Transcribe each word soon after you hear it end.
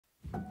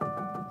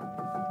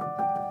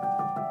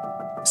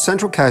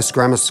Central Coast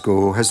Grammar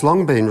School has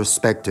long been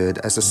respected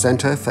as a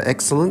centre for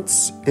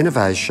excellence,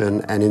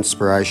 innovation and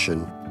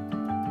inspiration.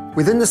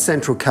 Within the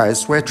Central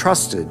Coast, we're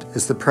trusted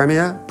as the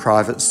premier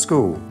private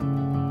school.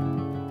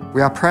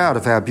 We are proud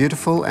of our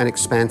beautiful and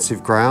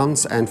expansive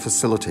grounds and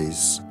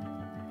facilities.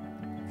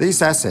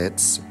 These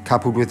assets,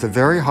 coupled with the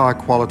very high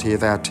quality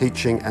of our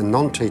teaching and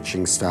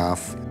non-teaching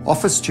staff,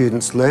 offer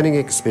students learning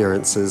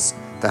experiences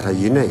that are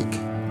unique.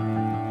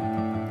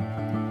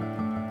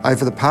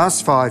 Over the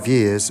past 5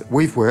 years,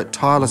 we've worked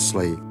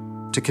tirelessly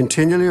to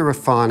continually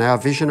refine our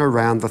vision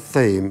around the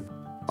theme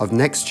of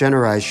next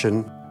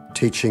generation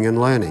teaching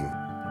and learning.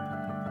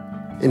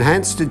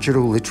 Enhanced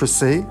digital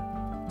literacy,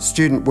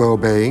 student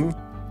wellbeing,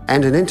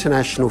 and an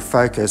international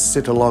focus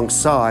sit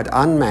alongside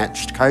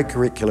unmatched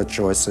co-curricular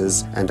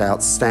choices and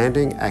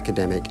outstanding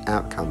academic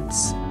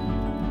outcomes.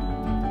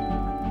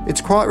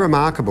 It's quite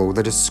remarkable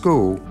that a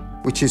school,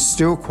 which is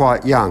still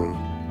quite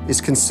young, is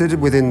considered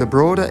within the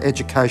broader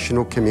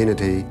educational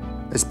community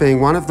as being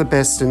one of the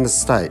best in the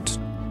state.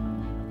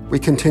 We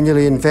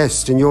continually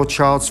invest in your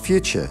child's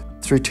future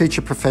through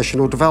teacher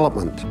professional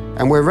development,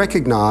 and we're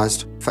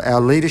recognised for our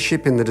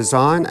leadership in the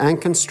design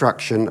and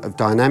construction of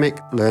dynamic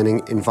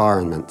learning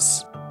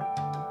environments.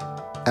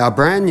 Our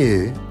brand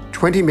new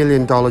 $20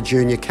 million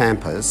junior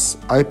campus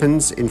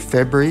opens in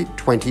February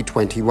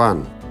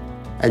 2021,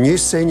 and new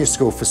senior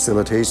school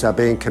facilities are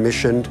being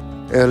commissioned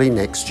early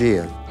next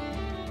year.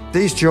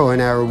 These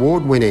join our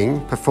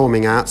award-winning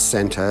Performing Arts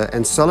Centre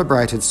and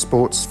celebrated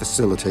sports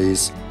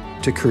facilities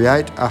to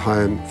create a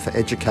home for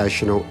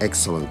educational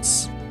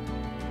excellence.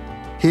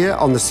 Here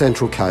on the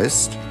Central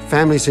Coast,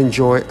 families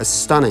enjoy a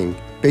stunning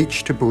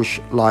beach-to-bush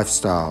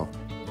lifestyle.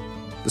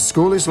 The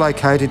school is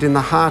located in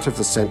the heart of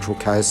the Central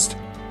Coast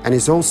and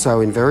is also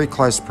in very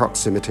close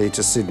proximity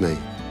to Sydney.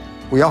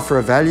 We offer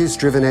a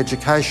values-driven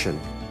education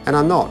and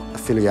are not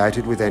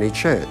affiliated with any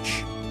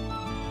church.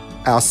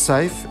 Our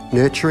safe,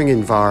 nurturing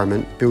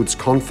environment builds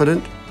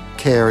confident,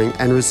 caring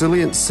and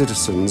resilient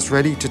citizens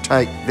ready to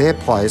take their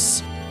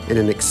place in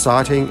an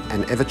exciting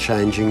and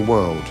ever-changing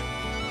world.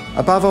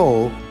 Above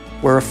all,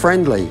 we're a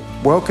friendly,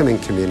 welcoming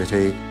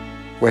community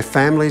where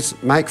families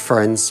make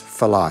friends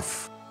for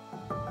life.